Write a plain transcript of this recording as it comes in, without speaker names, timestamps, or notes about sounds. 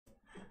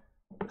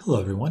Hello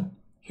everyone.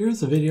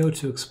 Here's a video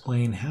to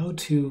explain how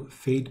to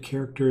fade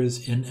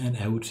characters in and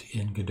out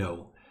in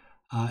Godot.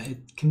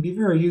 It can be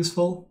very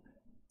useful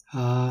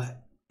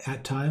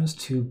at times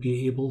to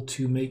be able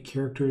to make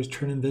characters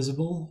turn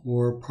invisible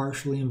or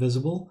partially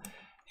invisible,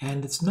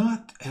 and it's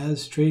not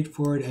as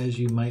straightforward as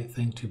you might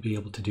think to be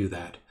able to do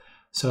that.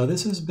 So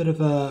this is a bit of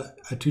a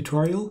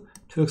tutorial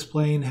to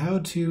explain how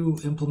to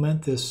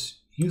implement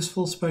this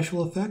useful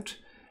special effect,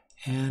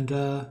 and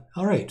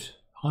alright,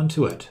 on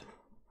to it.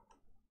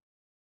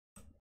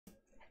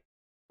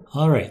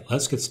 Alright,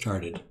 let's get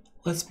started.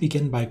 Let's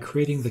begin by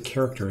creating the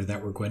character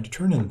that we're going to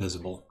turn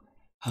invisible.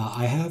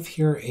 I have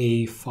here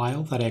a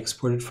file that I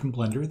exported from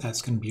Blender.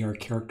 That's going to be our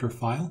character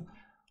file.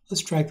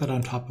 Let's drag that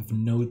on top of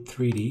Node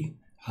 3D,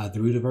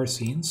 the root of our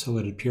scene, so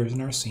it appears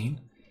in our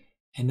scene.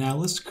 And now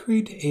let's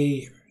create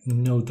a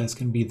node that's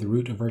going to be the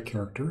root of our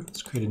character.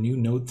 Let's create a new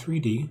Node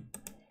 3D.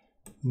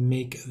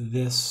 Make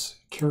this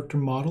character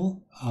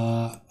model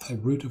a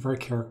root of our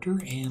character,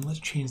 and let's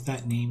change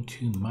that name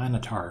to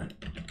Minotaur.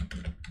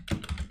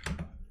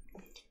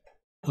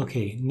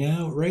 Okay,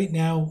 right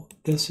now,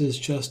 this is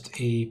just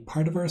a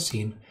part of our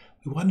scene.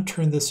 We want to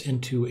turn this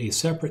into a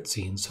separate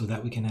scene so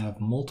that we can have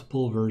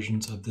multiple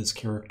versions of this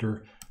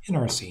character in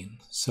our scene.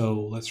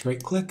 So let's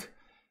right-click,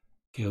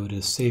 go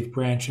to Save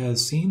Branch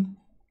as Scene,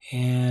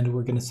 and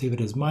we're going to save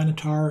it as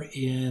Minotaur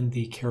in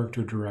the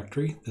character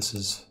directory. This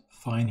is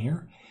fine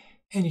here.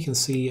 And you can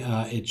see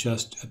it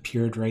just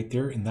appeared right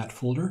there in that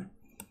folder,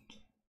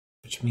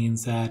 which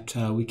means that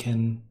we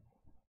can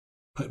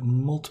put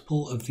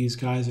multiple of these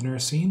guys in our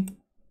scene.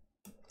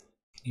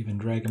 Even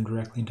drag them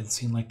directly into the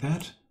scene like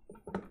that.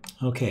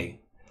 Okay,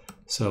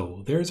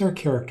 so there's our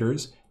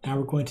characters. Now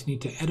we're going to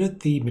need to edit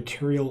the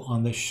material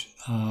on this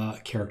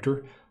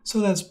character so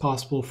that it's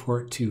possible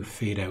for it to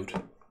fade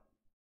out.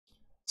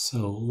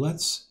 So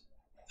let's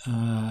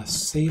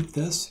save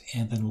this,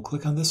 and then we'll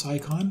click on this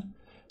icon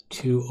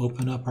to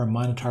open up our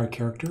Minotaur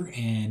character,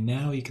 and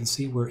now you can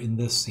see we're in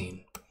this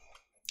scene.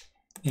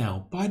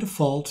 Now, by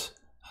default,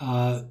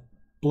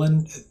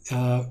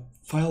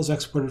 files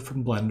exported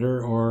from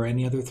Blender or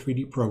any other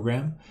 3D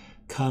program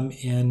come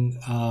in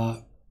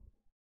a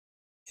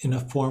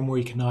form where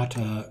you cannot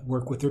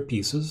work with their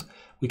pieces.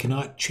 We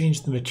cannot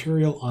change the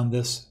material on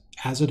this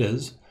as it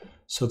is.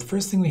 So the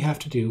first thing we have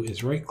to do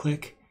is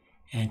right-click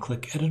and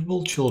click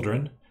Editable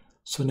Children.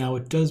 So now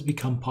it does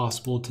become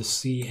possible to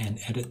see and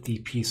edit the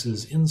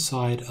pieces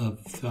inside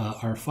of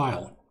our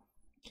file.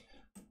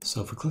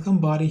 So if we click on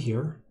Body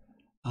here,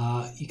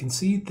 you can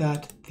see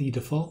that the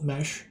default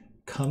mesh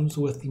comes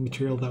with the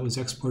material that was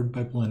exported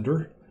by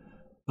Blender,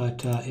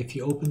 but if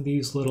you open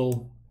these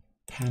little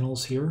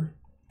panels here,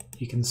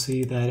 you can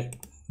see that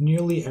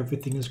nearly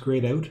everything is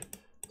grayed out,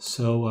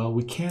 so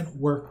we can't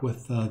work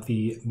with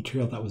the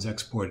material that was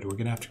exported. We're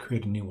going to have to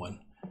create a new one.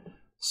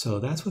 So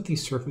that's what the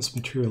surface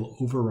material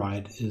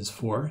override is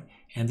for,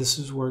 and this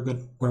is where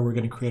we're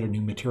going to create a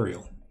new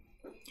material.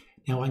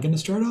 Now I'm going to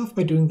start off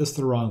by doing this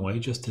the wrong way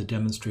just to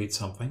demonstrate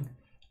something.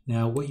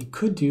 Now what you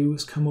could do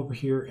is come over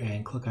here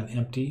and click on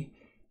Empty,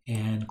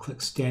 and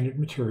click Standard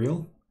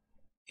Material,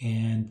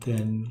 and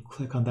then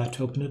click on that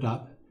to open it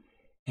up.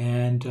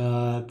 And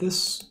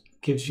this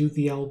gives you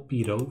the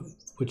albedo,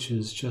 which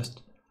is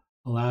just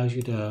allows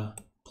you to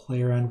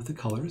play around with the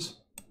colors.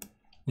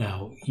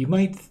 Now, you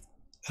might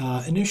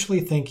initially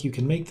think you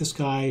can make this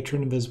guy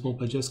turn invisible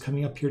by just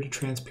coming up here to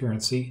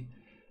Transparency,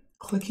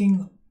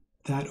 clicking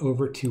that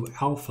over to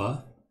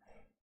Alpha,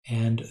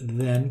 and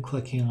then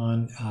clicking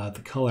on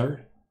the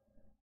color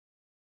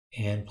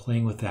and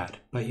playing with that.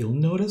 But you'll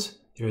notice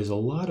there's a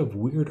lot of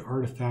weird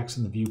artifacts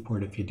in the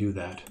viewport if you do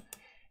that.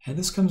 And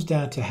this comes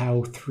down to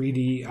how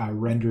 3D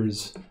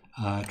renders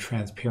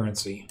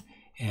transparency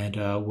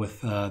and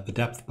with the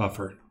depth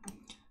buffer.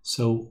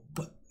 So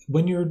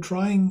when you're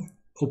drawing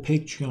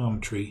opaque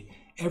geometry,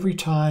 every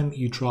time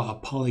you draw a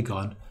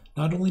polygon,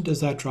 not only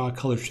does that draw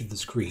colors to the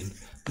screen,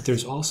 but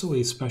there's also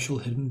a special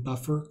hidden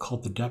buffer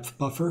called the depth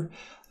buffer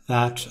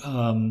that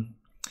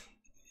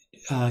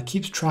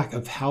keeps track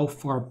of how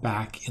far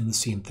back in the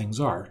scene things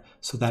are,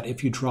 so that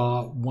if you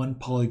draw one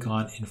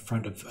polygon in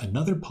front of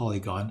another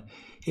polygon,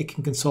 it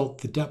can consult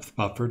the depth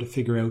buffer to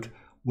figure out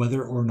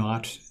whether or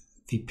not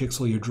the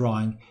pixel you're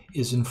drawing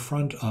is in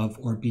front of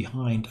or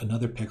behind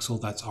another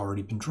pixel that's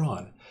already been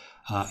drawn.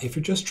 If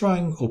you're just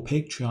drawing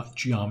opaque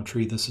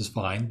geometry, this is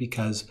fine,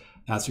 because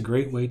that's a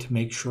great way to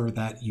make sure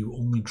that you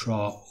only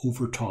draw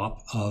over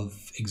top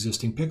of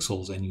existing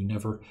pixels and you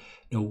never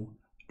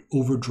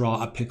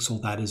overdraw a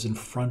pixel that is in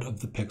front of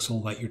the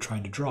pixel that you're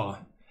trying to draw.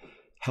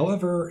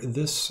 However,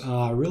 this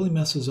really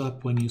messes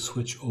up when you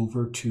switch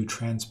over to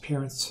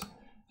transparent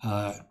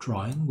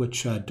drawing,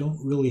 which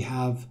don't really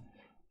have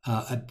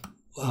a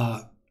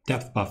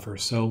depth buffer.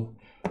 So,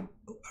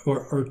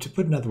 or to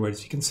put in other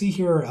words, you can see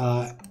here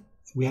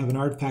we have an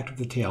artifact of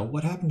the tail.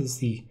 What happened is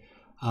the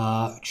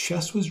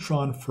chest was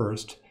drawn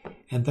first,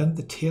 and then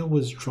the tail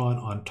was drawn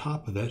on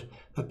top of it,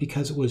 but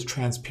because it was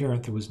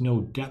transparent, there was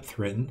no depth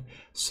written,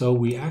 so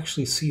we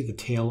actually see the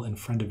tail in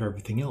front of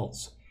everything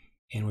else.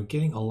 And we're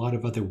getting a lot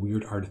of other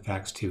weird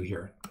artifacts too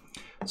here.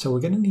 So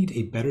we're going to need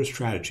a better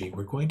strategy.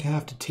 We're going to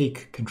have to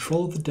take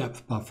control of the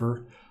depth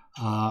buffer,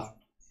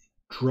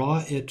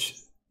 draw it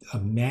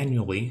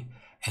manually,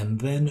 and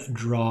then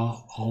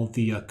draw all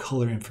the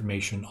color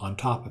information on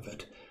top of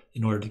it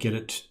in order to get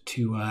it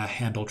to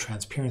handle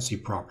transparency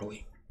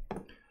properly.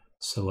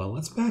 So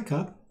let's back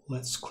up.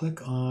 Let's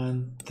click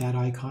on that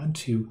icon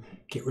to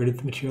get rid of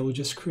the material we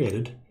just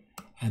created.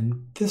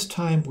 And this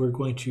time we're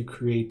going to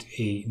create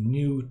a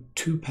new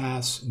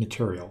 2-pass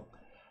material.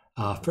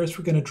 First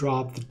we're going to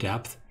draw the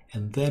depth,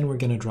 and then we're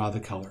going to draw the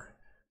color.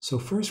 So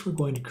first we're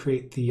going to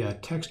create the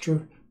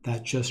texture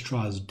that just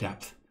draws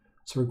depth.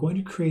 So we're going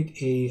to create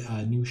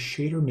a new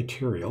shader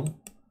material.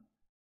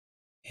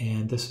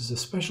 And this is a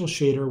special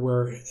shader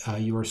where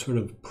you are sort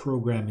of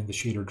programming the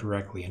shader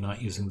directly and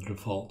not using the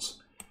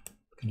defaults.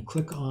 I'm going to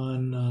click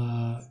on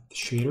the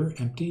shader,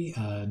 empty,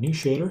 new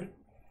shader.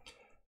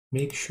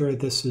 Make sure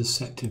this is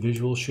set to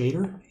visual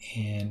shader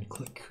and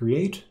click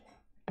create.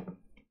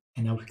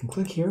 And now we can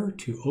click here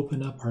to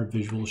open up our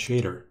visual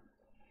shader.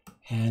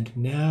 And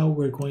now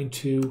we're going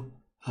to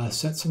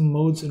set some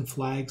modes and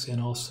flags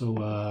and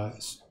also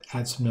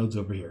add some nodes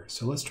over here.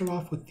 So let's start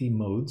off with the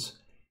modes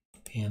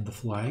and the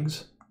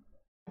flags.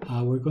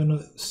 We're going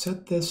to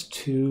set this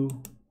to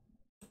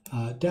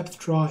depth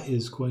draw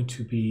is going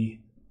to be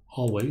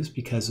always,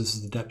 because this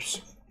is the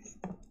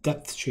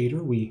depth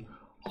shader. We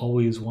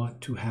always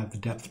want to have the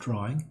depth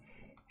drawing.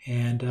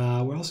 And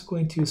we're also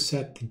going to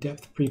set the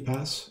depth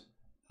prepass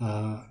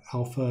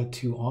alpha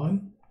to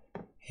on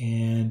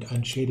and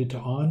unshaded to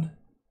on,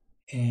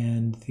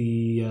 and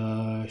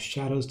the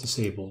shadows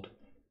disabled.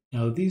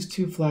 Now these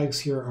two flags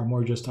here are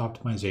more just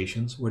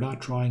optimizations. We're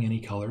not drawing any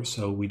color,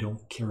 so we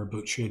don't care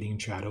about shading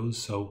and shadows,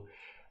 so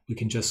we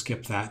can just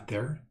skip that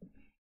there.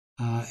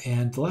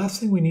 And the last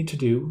thing we need to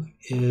do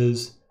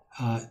is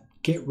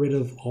get rid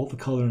of all the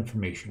color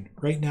information.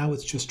 Right now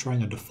it's just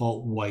drawing a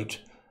default white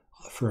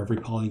for every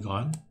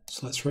polygon.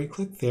 So let's right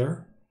click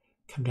there,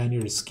 come down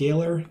here to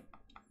scalar,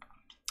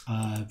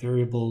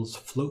 variables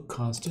float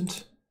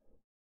constant,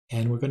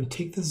 and we're going to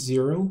take this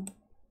 0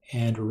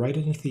 and write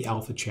it into the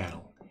alpha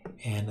channel.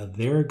 And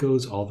there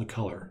goes all the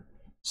color.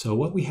 So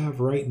what we have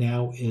right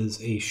now is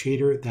a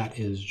shader that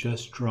is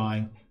just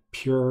drawing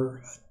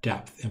pure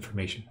depth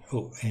information.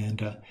 Oh,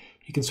 and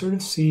you can sort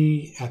of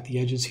see at the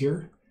edges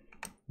here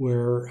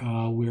where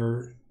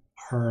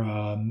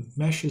our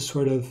mesh is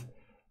sort of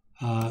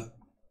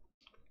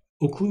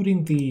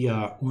occluding the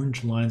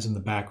orange lines in the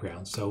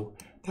background. So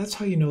that's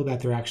how you know that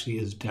there actually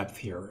is depth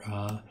here.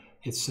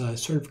 It's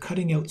sort of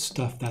cutting out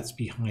stuff that's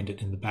behind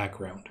it in the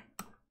background.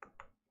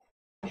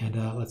 And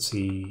let's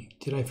see,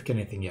 did I forget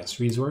anything? Yes,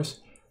 resource.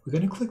 We're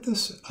going to click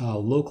this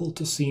local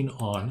to scene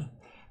on.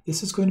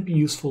 This is going to be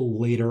useful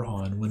later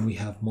on when we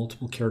have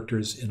multiple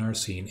characters in our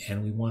scene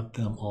and we want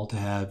them all to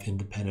have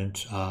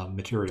independent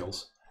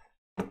materials.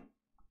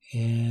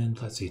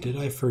 And let's see, did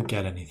I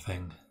forget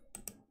anything?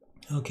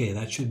 Okay,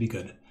 that should be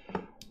good.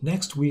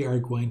 Next, we are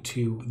going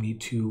to need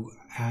to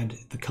add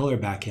the color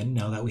back in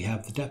now that we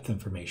have the depth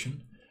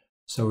information.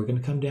 So we're going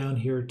to come down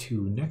here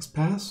to next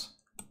pass.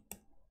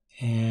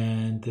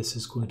 And this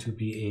is going to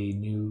be a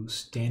new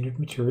standard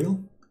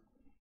material.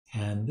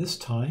 And this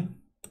time,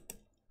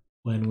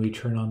 when we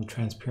turn on the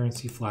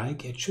transparency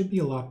flag, it should be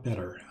a lot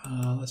better.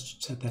 Let's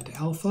set that to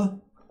alpha.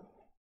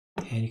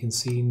 And you can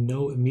see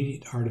no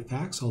immediate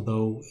artifacts,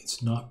 although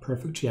it's not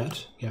perfect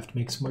yet. We have to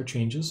make some more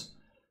changes.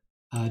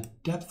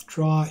 Depth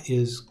draw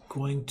is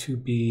going to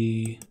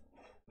be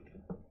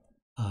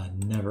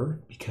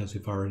never, because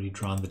we've already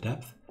drawn the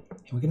depth.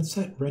 And we're going to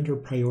set render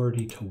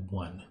priority to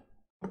 1.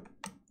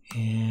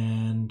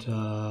 And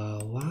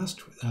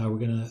last, we're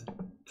going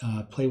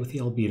to play with the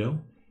albedo.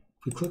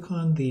 If we click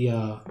on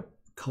the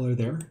color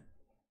there,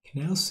 you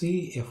can now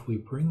see if we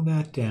bring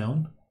that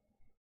down,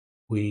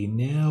 we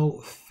now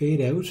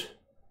fade out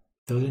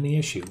without any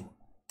issue.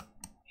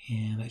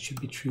 And that should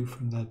be true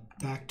from the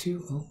back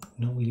too. Oh,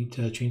 no, we need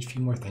to change a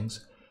few more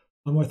things.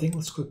 One more thing,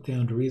 let's click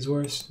down to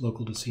resource,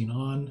 local to scene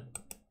on.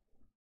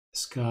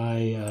 This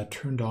guy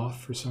turned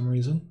off for some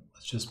reason.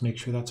 Let's just make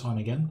sure that's on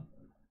again.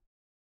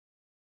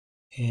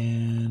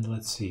 And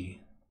let's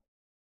see.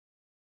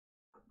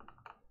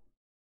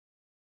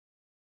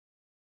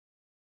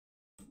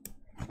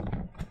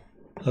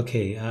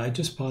 Okay, I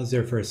just paused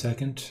there for a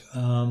second.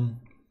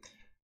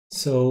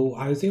 So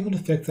I was able to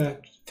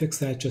fix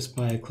that just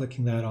by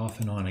clicking that off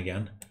and on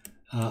again.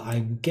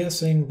 I'm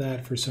guessing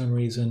that for some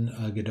reason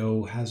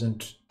Godot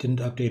didn't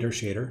update our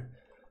shader,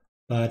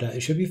 but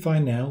it should be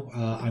fine now.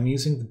 I'm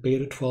using the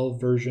beta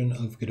 12 version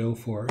of Godot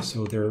 4,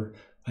 so there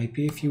might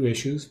be a few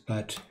issues,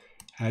 but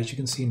as you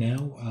can see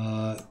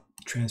now,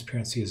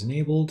 transparency is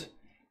enabled,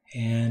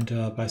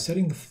 and by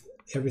setting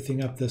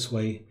everything up this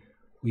way,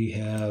 we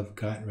have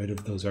gotten rid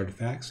of those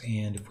artifacts.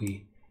 And if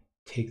we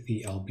take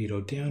the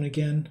albedo down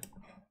again,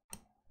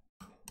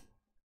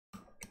 you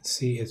can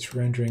see it's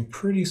rendering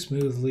pretty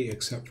smoothly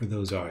except for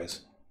those eyes.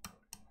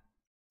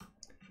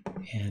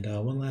 And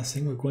one last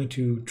thing, we're going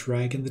to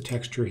drag in the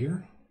texture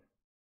here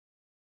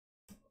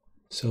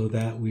so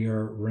that we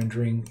are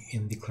rendering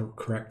in the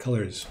correct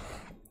colors.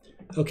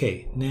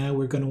 Okay, now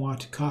we're going to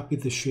want to copy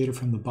the shader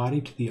from the body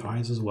to the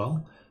eyes as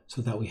well,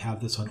 so that we have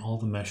this on all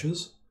the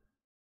meshes.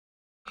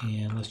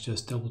 And let's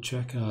just double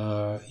check.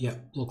 Yeah,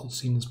 local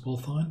scene is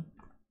both on.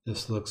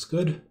 This looks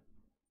good.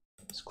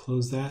 Let's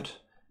close that.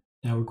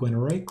 Now we're going to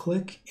right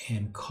click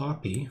and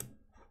copy.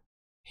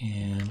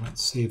 And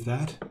let's save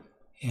that.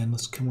 And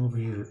let's come over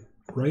here,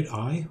 right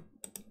eye.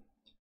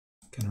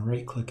 Going to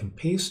right click and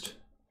paste.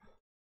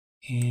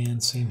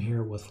 And same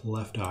here with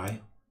left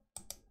eye.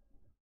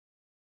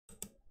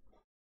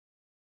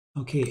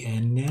 Okay,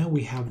 and now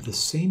we have the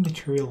same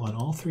material on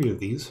all three of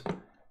these.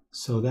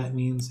 So that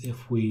means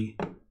if we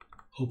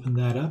open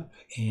that up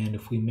and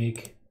if we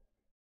make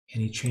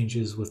any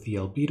changes with the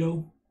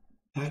albedo,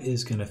 that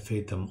is going to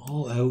fade them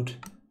all out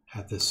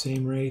at the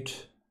same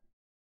rate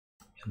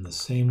in the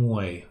same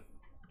way.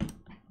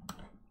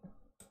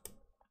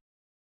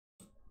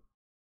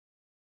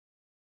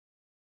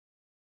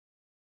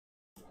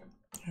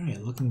 All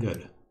right, looking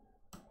good.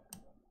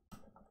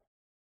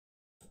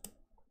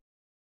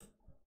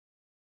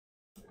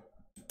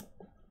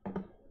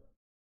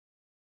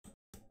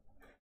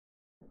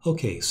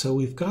 Okay, so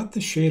we've got the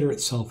shader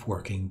itself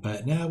working,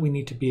 but now we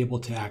need to be able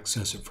to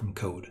access it from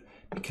code,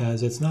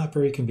 because it's not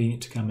very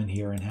convenient to come in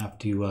here and have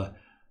to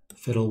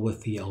fiddle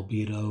with the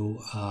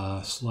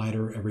albedo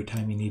slider every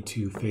time you need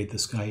to fade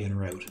this guy in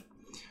or out.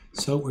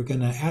 So we're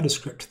going to add a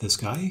script to this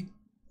guy.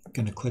 I'm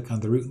going to click on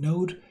the root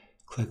node,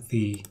 click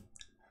the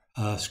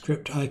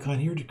script icon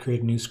here to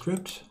create a new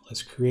script.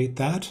 Let's create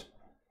that,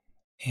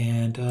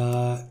 and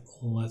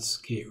let's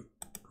get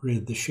rid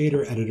of the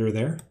shader editor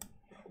there.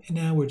 And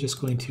now we're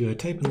just going to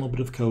type in a little bit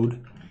of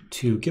code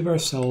to give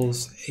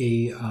ourselves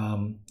a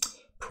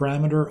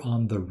parameter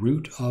on the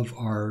root of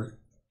our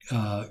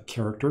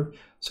character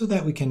so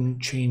that we can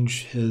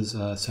change his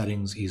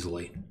settings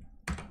easily.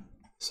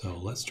 So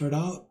let's start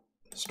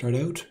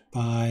out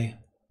by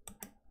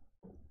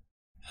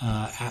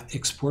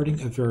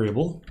exporting a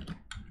variable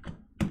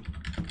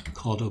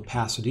called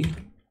opacity.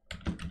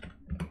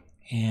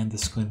 And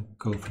this is going to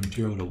go from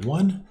 0 to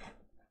 1.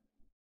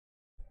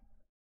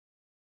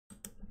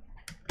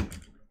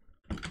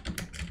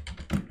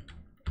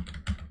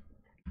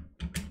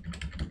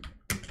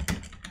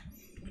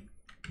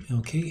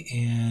 Okay,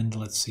 and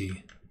let's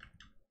see.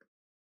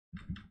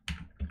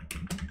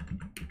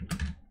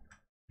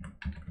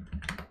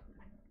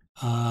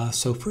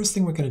 So first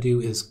thing we're going to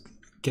do is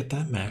get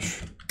that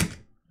mesh.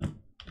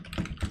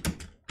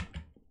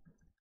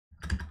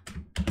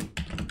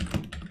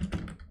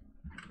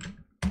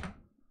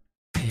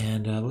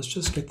 And let's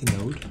just get the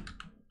node.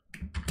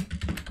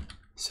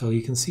 So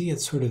you can see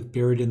it's sort of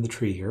buried in the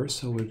tree here.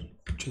 So we're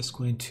just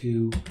going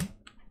to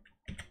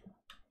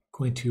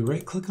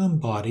right click on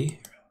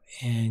body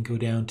and go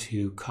down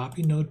to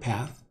copy node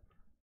path,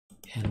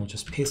 and we'll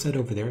just paste that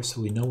over there so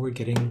we know we're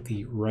getting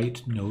the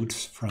right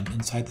nodes from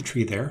inside the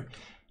tree there.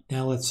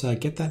 Now let's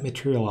get that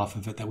material off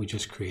of it that we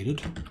just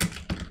created.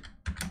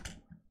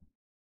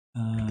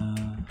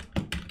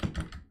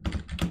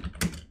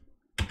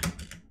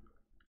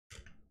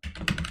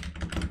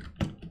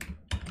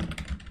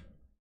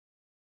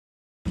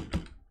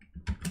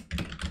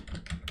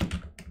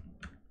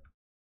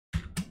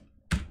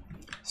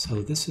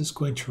 So this is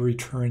going to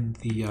return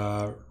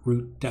the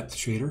root depth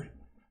shader.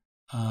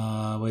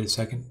 Wait a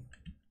second.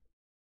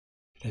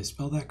 Did I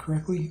spell that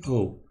correctly?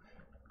 Oh,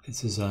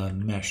 this is a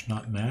mesh,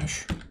 not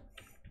mash.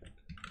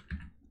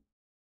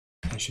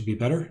 That should be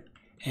better.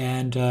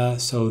 And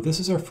so this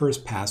is our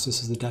first pass.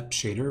 This is the depth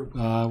shader.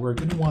 We're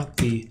going to want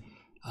the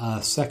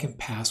second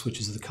pass, which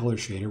is the color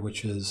shader,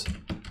 which is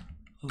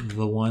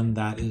the one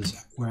that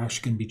is we're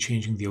actually going to be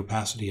changing the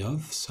opacity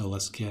of. So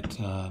let's get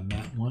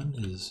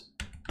mat1 is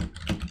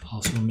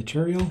also a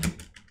material.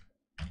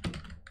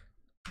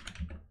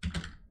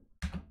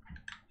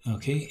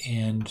 Okay,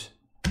 and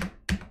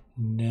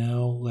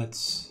now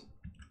let's,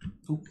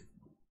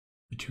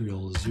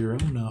 material 0,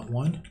 not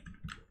 1.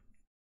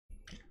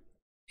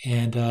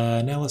 And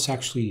now let's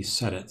actually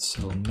set it.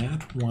 So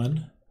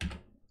mat1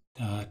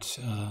 dot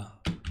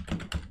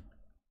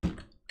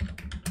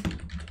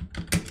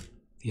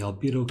the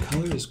albedo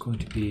color is going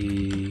to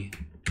be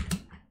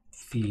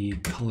the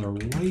color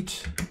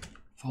white,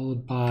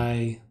 followed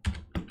by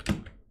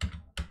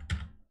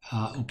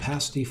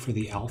opacity for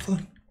the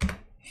alpha.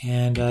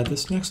 And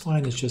this next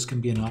line is just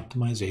going to be an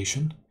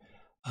optimization.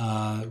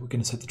 We're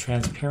going to set the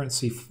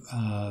transparency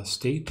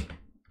state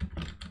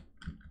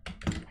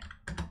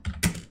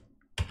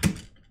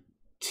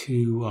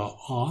to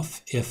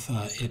off if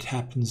it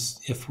happens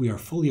if we are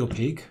fully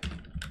opaque.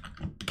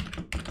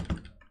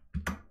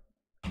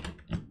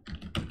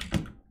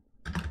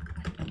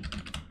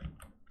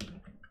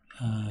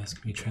 It's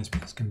going to be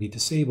transparent. It's going to be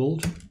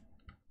disabled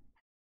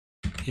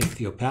if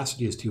the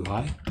opacity is too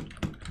high.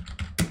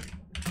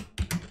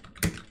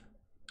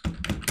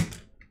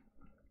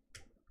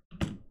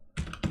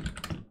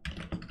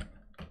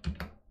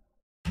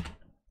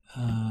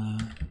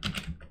 And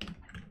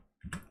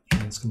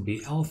it's going to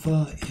be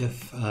alpha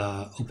if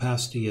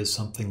opacity is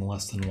something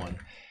less than 1.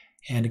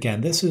 And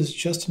again, this is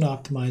just an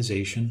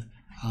optimization.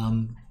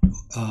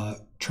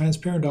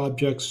 Transparent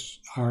objects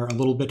are a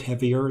little bit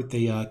heavier.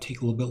 They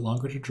take a little bit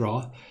longer to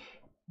draw.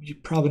 You're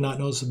probably not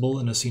noticeable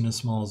in a scene as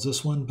small as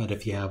this one, but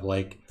if you have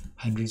like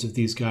hundreds of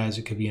these guys,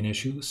 it could be an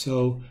issue.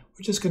 So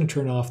we're just going to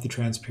turn off the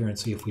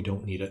transparency if we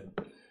don't need it.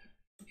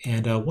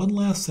 And one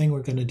last thing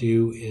we're going to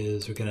do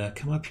is we're going to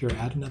come up here,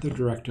 add another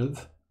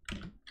directive,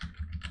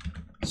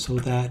 so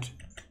that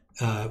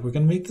we're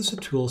going to make this a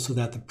tool so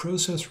that the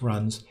process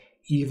runs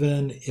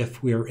even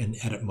if we're in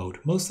edit mode.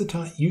 Most of the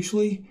time,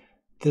 usually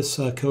this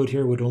code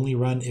here would only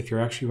run if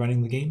you're actually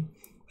running the game.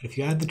 But if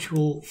you add the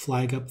tool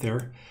flag up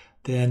there,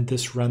 then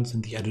this runs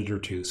in the editor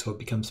too. So it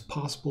becomes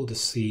possible to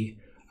see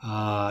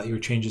your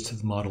changes to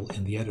the model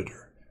in the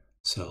editor.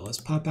 So let's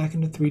pop back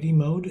into 3D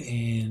mode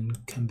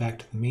and come back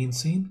to the main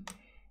scene.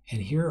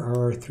 And here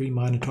are our 3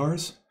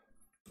 monitors.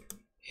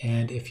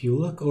 And if you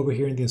look over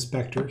here in the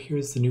inspector,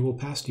 here's the new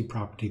opacity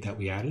property that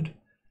we added.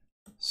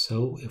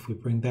 So if we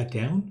bring that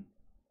down,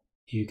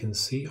 you can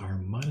see our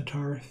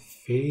monitor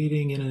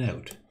fading in and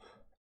out.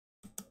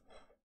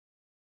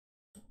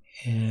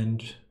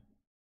 And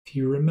if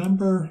you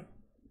remember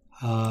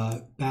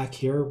back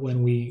here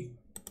when we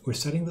were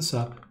setting this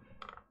up,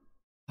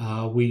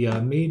 we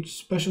made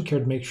special care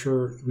to make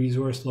sure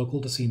resource local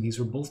to scene, these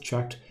were both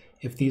checked.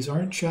 If these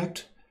aren't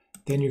checked,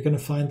 then you're going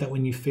to find that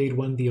when you fade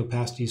one of the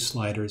opacity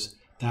sliders,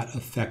 that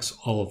affects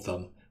all of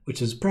them, which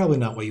is probably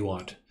not what you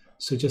want.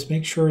 So just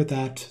make sure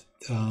that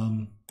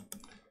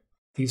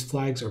these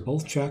flags are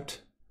both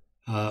checked,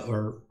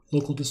 or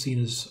local to scene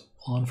is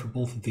on for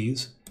both of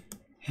these.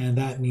 And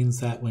that means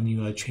that when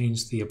you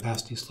change the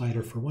opacity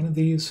slider for one of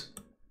these,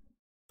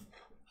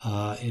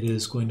 it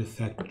is going to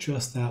affect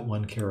just that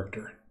one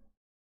character.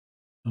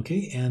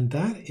 Okay, and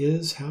that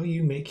is how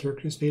you make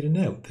characters fade in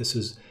and out. This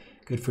is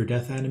good for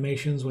death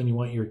animations when you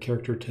want your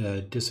character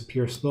to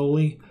disappear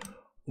slowly,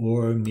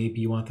 or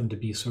maybe you want them to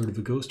be sort of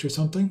a ghost or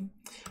something.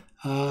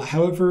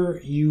 However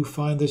you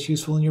find this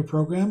useful in your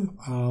program,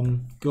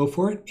 go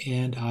for it,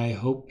 and I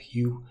hope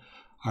you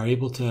are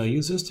able to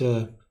use this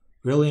to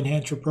really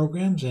enhance your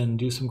programs and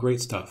do some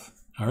great stuff.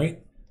 All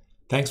right,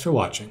 thanks for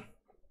watching.